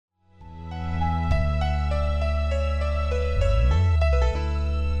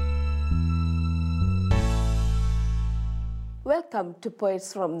Welcome to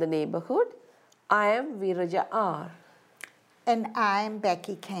Poets from the Neighborhood. I am Viraja R. And I'm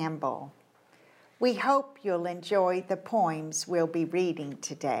Becky Campbell. We hope you'll enjoy the poems we'll be reading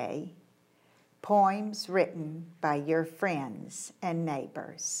today. Poems written by your friends and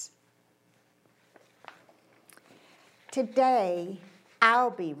neighbors. Today,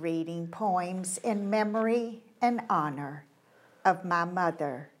 I'll be reading poems in memory and honor of my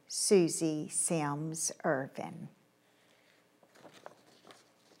mother, Susie Sims Irvin.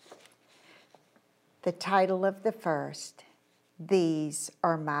 The title of the first, These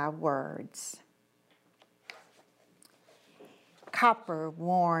Are My Words. Copper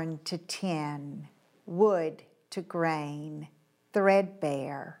worn to tin, wood to grain,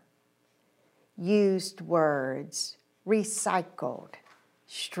 threadbare. Used words, recycled,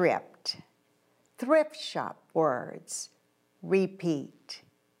 stripped. Thrift shop words, repeat,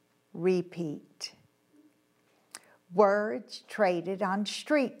 repeat. Words traded on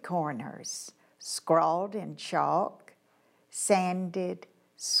street corners, scrawled in chalk, sanded,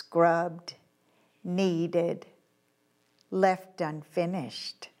 scrubbed, kneaded, left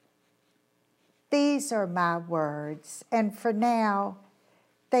unfinished. These are my words, and for now,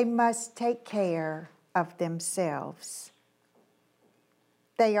 they must take care of themselves.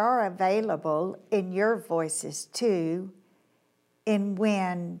 They are available in your voices too, in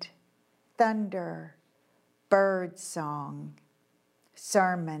wind, thunder, bird song,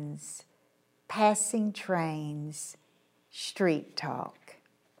 sermons, passing trains, street talk.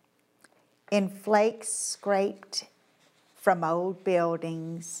 In flakes scraped from old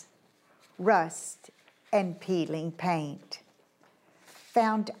buildings, rust and peeling paint,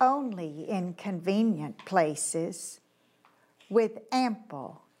 found only in convenient places with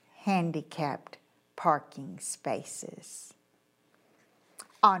ample handicapped parking spaces.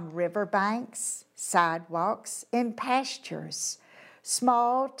 On riverbanks, sidewalks, in pastures,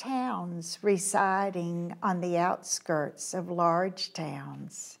 small towns residing on the outskirts of large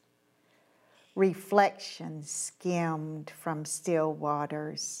towns. Reflections skimmed from still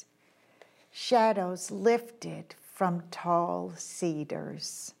waters, shadows lifted from tall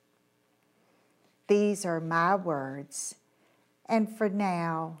cedars. These are my words, and for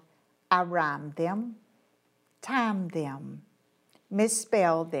now I rhyme them, time them,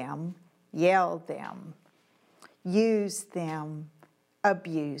 misspell them, yell them, use them,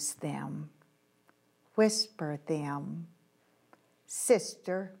 abuse them, whisper them,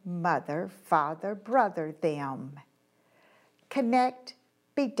 sister, mother, father, brother them, connect,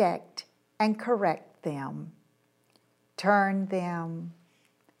 bedecked, and correct them, turn them,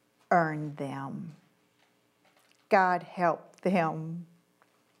 earn them, God help them,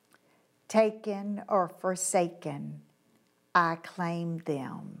 taken or forsaken, I claim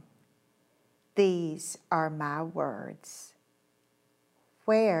them. These are my words.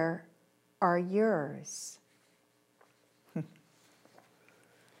 Where are yours?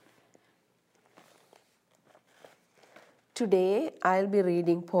 Today, I'll be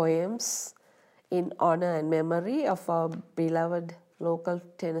reading poems in honor and memory of our beloved local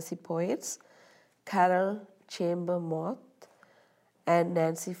Tennessee poets, Carol Chamber Moth and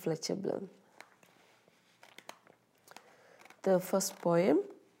Nancy Fletcher Bloom. The first poem,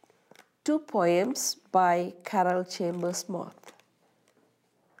 two poems by Carol Chambers Moth.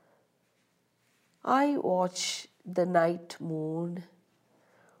 I watch the night moon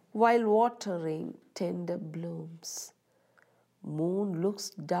while watering tender blooms. Moon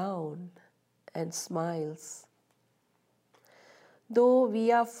looks down and smiles. Though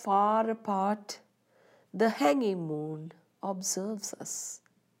we are far apart, the hanging moon observes us.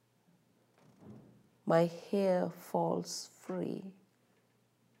 My hair falls free.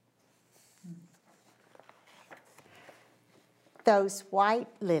 Those white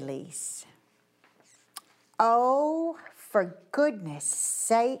lilies. Oh, for goodness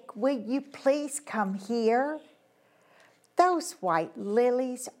sake, will you please come here? Those white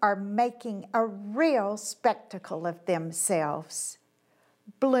lilies are making a real spectacle of themselves,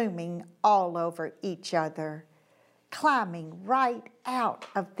 blooming all over each other, climbing right out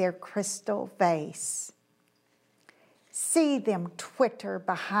of their crystal vase. See them twitter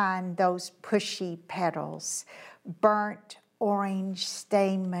behind those pushy petals, burnt orange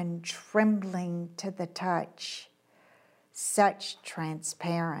stamen trembling to the touch. Such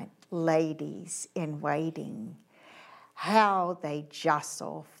transparent ladies in waiting. How they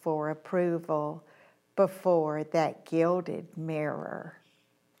jostle for approval before that gilded mirror.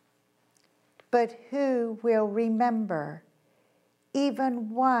 But who will remember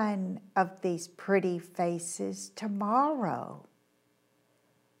even one of these pretty faces tomorrow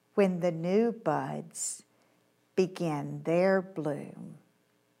when the new buds begin their bloom.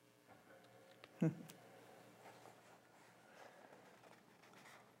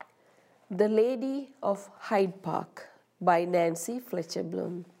 The Lady of Hyde Park by Nancy Fletcher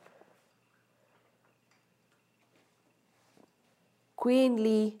Bloom.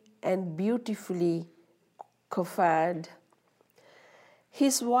 Quaintly and beautifully coiffed,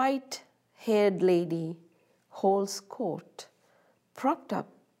 his white-haired lady holds court, propped up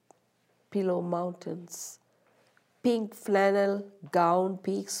pillow mountains. Pink flannel gown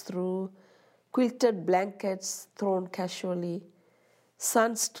peeks through, quilted blankets thrown casually,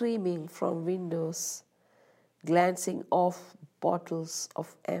 sun streaming from windows, glancing off bottles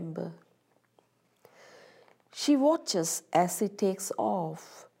of amber. She watches as he takes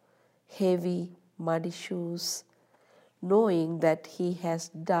off heavy, muddy shoes, knowing that he has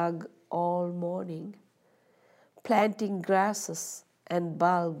dug all morning, planting grasses and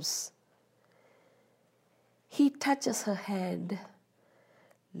bulbs. He touches her hand,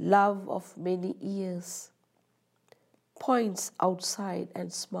 love of many years, points outside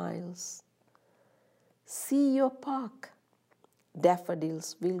and smiles. See your park,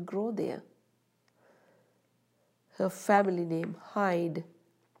 daffodils will grow there. Her family name, Hyde.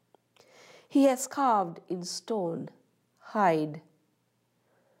 He has carved in stone, Hyde,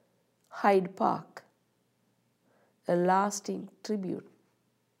 Hyde Park, a lasting tribute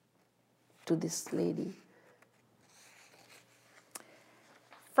to this lady.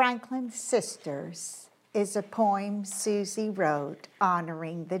 Franklin's Sisters is a poem Susie wrote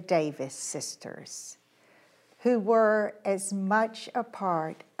honoring the Davis sisters, who were as much a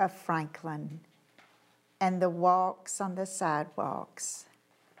part of Franklin and the walks on the sidewalks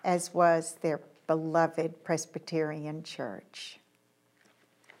as was their beloved Presbyterian church.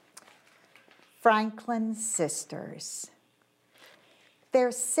 Franklin's Sisters.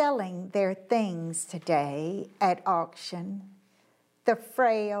 They're selling their things today at auction. The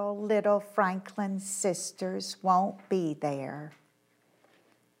frail little Franklin sisters won't be there.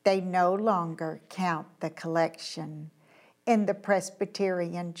 They no longer count the collection in the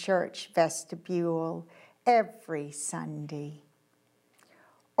Presbyterian church vestibule every Sunday,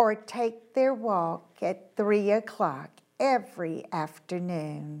 or take their walk at 3 o'clock every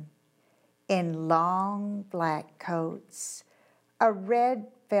afternoon in long black coats, a red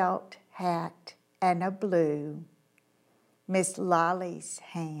felt hat, and a blue. Miss Lolly's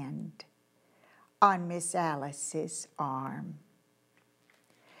hand on Miss Alice's arm.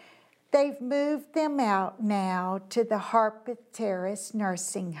 They've moved them out now to the Harpeth Terrace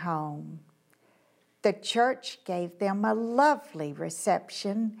nursing home. The church gave them a lovely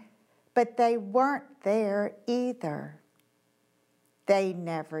reception, but they weren't there either. They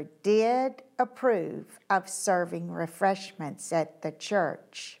never did approve of serving refreshments at the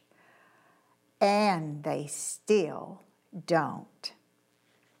church, and they still don't.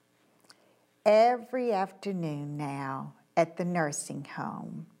 Every afternoon now at the nursing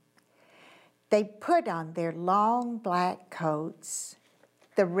home, they put on their long black coats,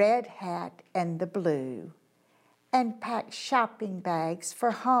 the red hat and the blue, and pack shopping bags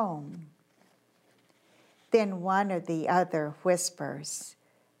for home. Then one or the other whispers,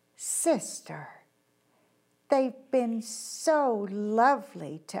 "Sister, they've been so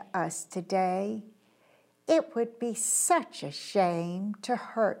lovely to us today. It would be such a shame to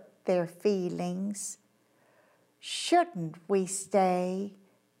hurt their feelings. Shouldn't we stay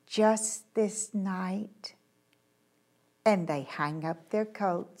just this night?" And they hang up their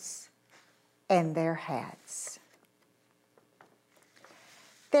coats and their hats.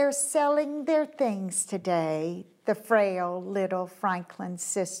 They're selling their things today, the frail little Franklin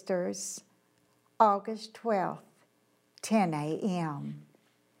sisters. August 12th, 10 a.m.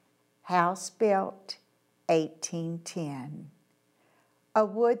 House built 1810. A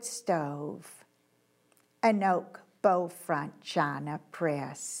wood stove, an oak bow front china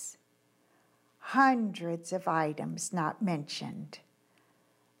press. Hundreds of items not mentioned.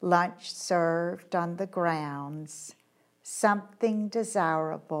 Lunch served on the grounds, something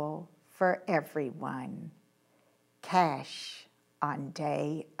desirable for everyone. Cash on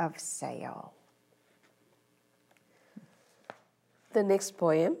day of sale. The next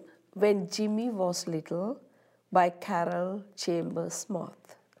poem, When Jimmy Was Little, by Carol Chambers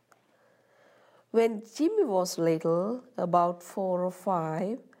Moth. When Jimmy was little, about 4 or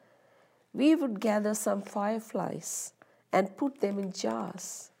 5, we would gather some fireflies and put them in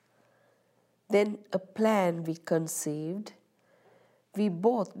jars. Then a plan we conceived. We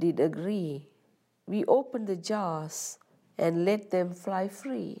both did agree. We opened the jars and let them fly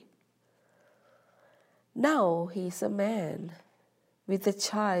free. Now he's a man with a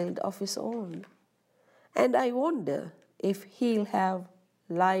child of his own, And I wonder if he'll have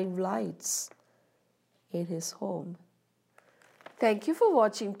live lights in his home. Thank you for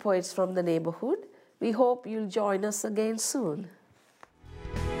watching Poets from the Neighborhood. We hope you'll join us again soon.